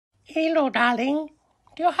Hello, darling.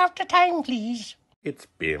 Do you have the time, please? It's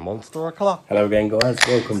Beer Monster o'clock. Hello again, guys.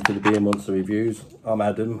 Welcome to the Beer Monster Reviews. I'm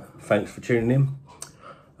Adam. Thanks for tuning in.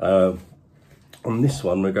 On this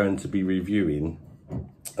one, we're going to be reviewing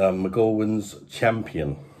McEWANS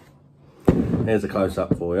Champion. Here's a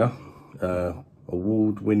close-up for you.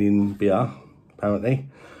 Award-winning beer, apparently.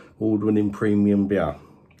 Award-winning premium beer.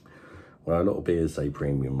 Well, a lot of beers say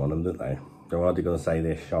premium on them, don't they? They're hardly going to say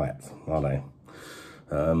they're shite, are they?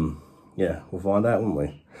 Yeah, we'll find out, won't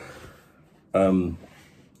we?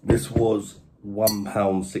 This was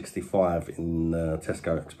 £1.65 in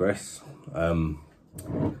Tesco Express. It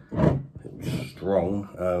was strong,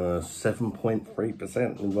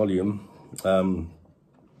 7.3% in volume, and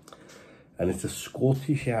it's a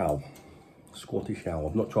Scottish Ale. Scottish Ale.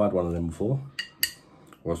 I've not tried one of them before,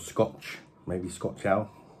 or a Scotch, maybe Scotch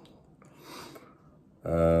Ale.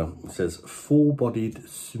 It says full-bodied,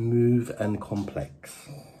 smooth and complex.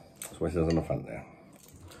 That's what it says on the front there.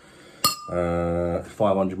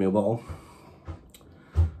 500ml bottle,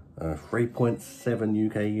 3.7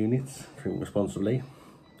 UK units, drink responsibly,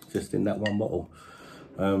 just in that one bottle.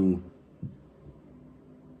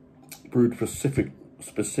 Brewed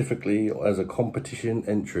specifically as a competition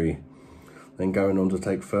entry, then going on to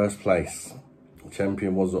take first place.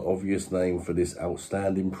 Champion was the obvious name for this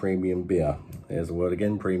outstanding premium beer. There's the word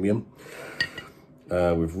again, premium.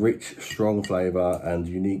 With rich, strong flavour and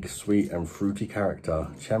unique sweet and fruity character,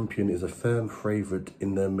 Champion is a firm favourite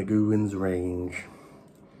in the McEWANS range.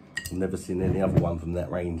 I've never seen any other one from that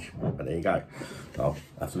range, but there you go. I'll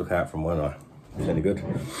have to look out for them, won't I? If it's any good.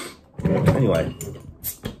 Anyway,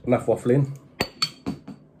 enough waffling.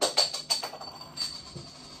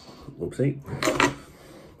 Whoopsie.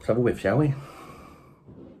 Let's have a whiff, shall we?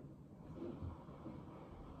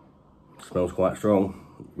 Smells quite strong,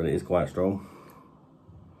 but it is quite strong.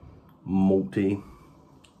 Malty.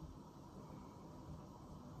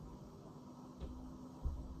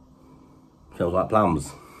 Smells like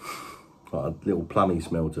plums. Got a little plummy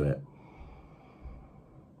smell to it.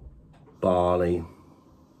 Barley.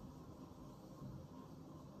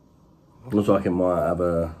 Looks like it might have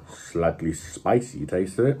a slightly spicy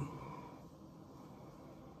taste to it.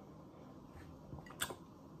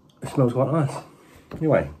 It smells quite nice.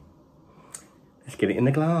 Anyway, let's get it in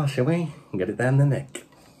the glass, shall we? And get it down the neck.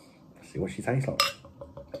 See what she tastes like.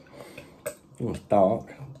 It's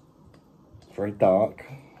dark. It's very dark.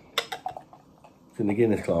 It's in the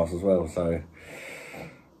Guinness class as well, so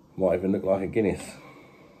might even look like a Guinness.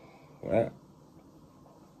 Yeah.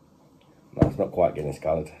 No, it's not quite Guinness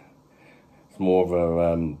coloured. It's more of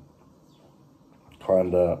a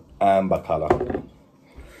kind of amber colour.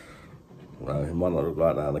 Well, it might not look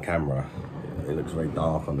like that on the camera. It looks very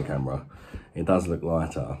dark on the camera. It does look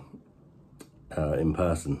lighter in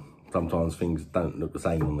person. Sometimes things don't look the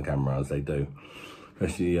same on the camera as they do,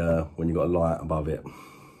 especially when you've got a light above it.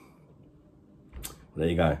 There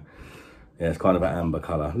you go. Yeah, it's kind of an amber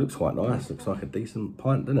colour. Looks quite nice. Looks like a decent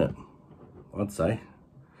pint, doesn't it? I'd say.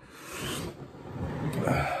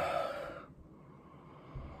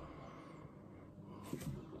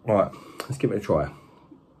 Right, let's give it a try.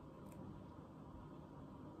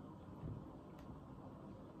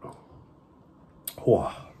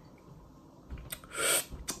 Oh.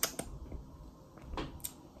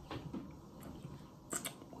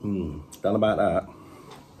 Done about that.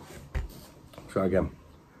 Try again.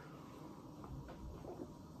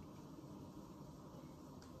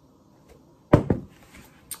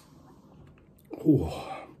 Oh.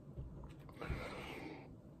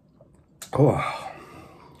 Oh.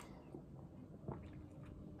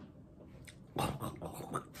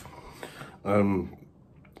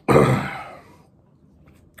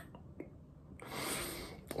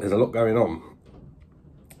 There's a lot going on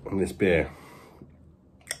in this beer,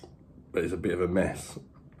 but it's a bit of a mess.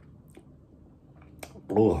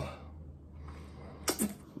 Oh.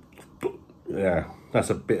 Yeah, that's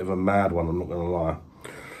a bit of a mad one, I'm not gonna lie.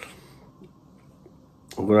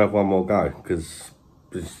 I'm gonna have one more go because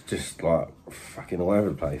it's just like fucking all over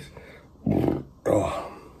the place.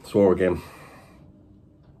 Oh, swore again.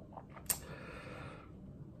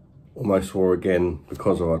 Almost swore again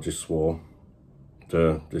because I just swore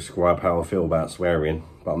to describe how I feel about swearing,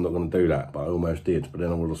 but I'm not going to do that, but I almost did, but then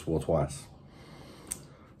I would have swore twice.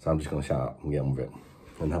 So I'm just going to shut up and get on with it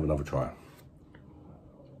and have another try.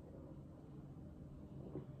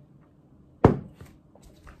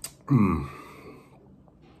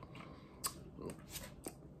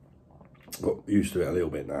 Got used to it a little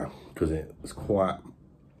bit now because it's quite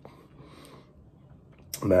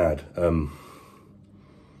mad.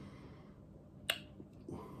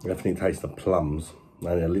 Definitely taste the plums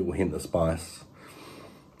and a little hint of spice.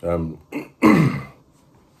 It's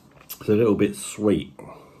a little bit sweet.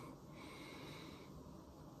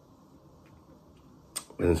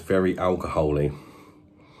 And it's very alcohol-y.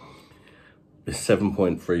 It's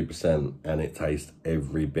 7.3% and it tastes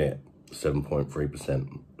every bit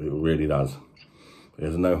 7.3%. It really does.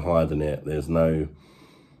 There's no higher than it. There's no,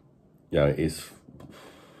 you know, it's,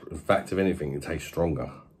 in fact, if anything, it tastes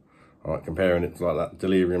stronger. All right, comparing it to like that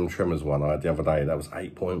Delirium Tremors one I had the other day, that was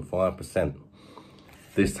 8.5%.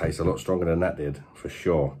 This tastes a lot stronger than that did, for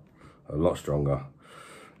sure. A lot stronger.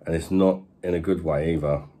 And it's not in a good way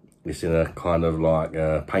either. It's in a kind of like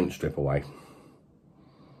a paint stripper way.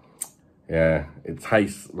 Yeah, it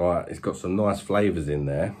tastes like it's got some nice flavours in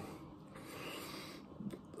there.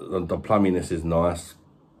 The plumminess is nice.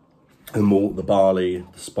 The malt, the barley,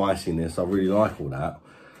 the spiciness, I really like all that.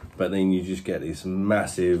 But then you just get this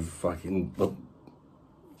massive fucking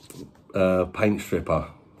paint stripper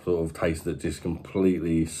sort of taste that just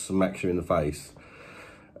completely smacks you in the face.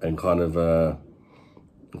 And kind of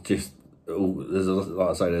just, there's a, like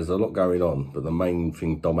I say, there's a lot going on, but the main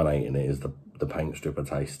thing dominating it is the paint stripper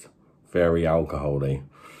taste. Very alcohol-y,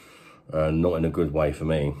 not in a good way for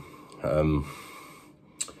me.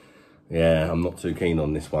 Yeah, I'm not too keen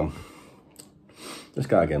on this one. Let's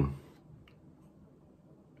go again.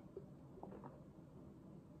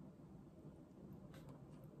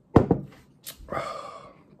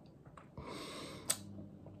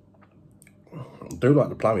 I do like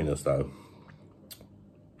the plumminess though.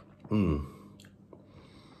 I'm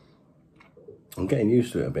getting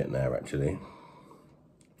used to it a bit now, actually.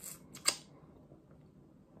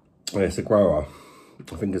 Yeah, it's a grower.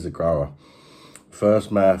 I think it's a grower. First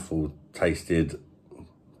mouthful tasted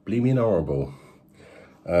bleeming horrible.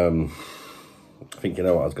 I think you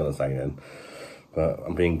know what I was going to say then, but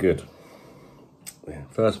I'm being good. Yeah,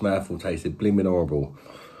 first mouthful tasted bleeming horrible.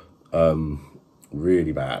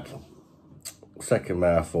 Really bad. Second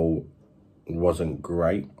mouthful wasn't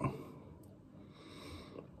great.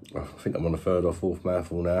 I think I'm on the third or fourth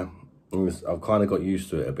mouthful now. I've kind of got used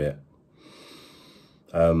to it a bit.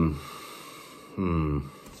 Oh,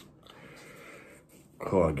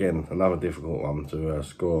 again, another difficult one to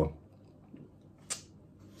score.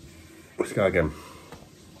 Let's go again.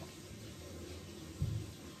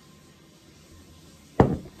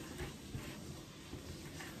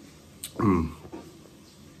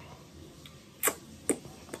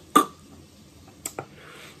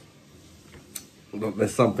 Look,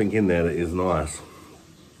 there's something in there that is nice.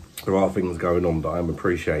 There are things going on that I'm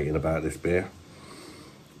appreciating about this beer.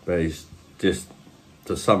 But it's just,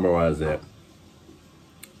 to summarise it,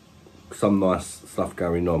 some nice stuff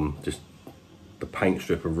going on. Just the paint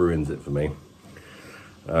stripper ruins it for me.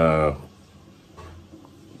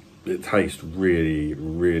 It tastes really,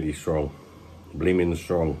 really strong. Bleeming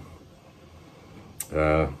strong.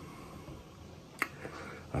 I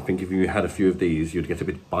think if you had a few of these, you'd get a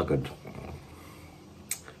bit buggered.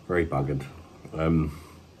 Very buggered.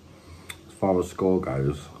 As far as score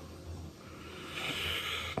goes,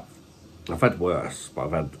 I've had worse, but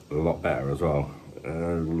I've had a lot better as well.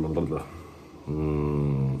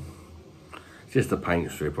 It's just a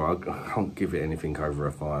paint stripper. I can't give it anything over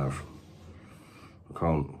a 5. I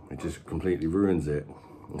can't. It just completely ruins it.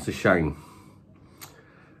 It's a shame.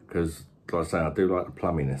 Because, like I say, I do like the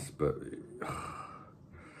plumminess, but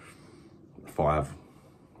 5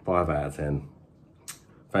 out of 10.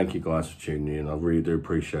 Thank you guys for tuning in. I really do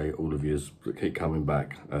appreciate all of you that keep coming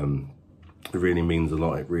back. It really means a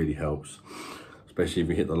lot. It really helps, especially if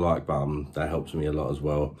you hit the like button. That helps me a lot as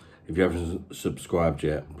well. If you haven't subscribed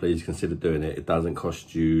yet, please consider doing it. It doesn't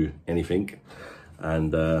cost you anything.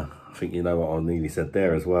 And I think you know what I nearly said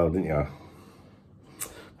there as well, didn't you?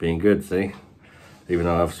 Being good, see? Even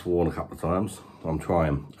though I've sworn a couple of times, I'm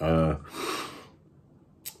trying.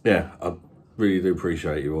 Yeah, I really do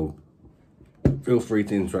appreciate you all. Feel free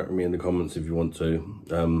to interact with me in the comments if you want to.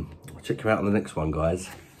 I'll check you out on the next one, guys.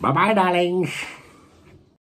 Bye-bye, darlings.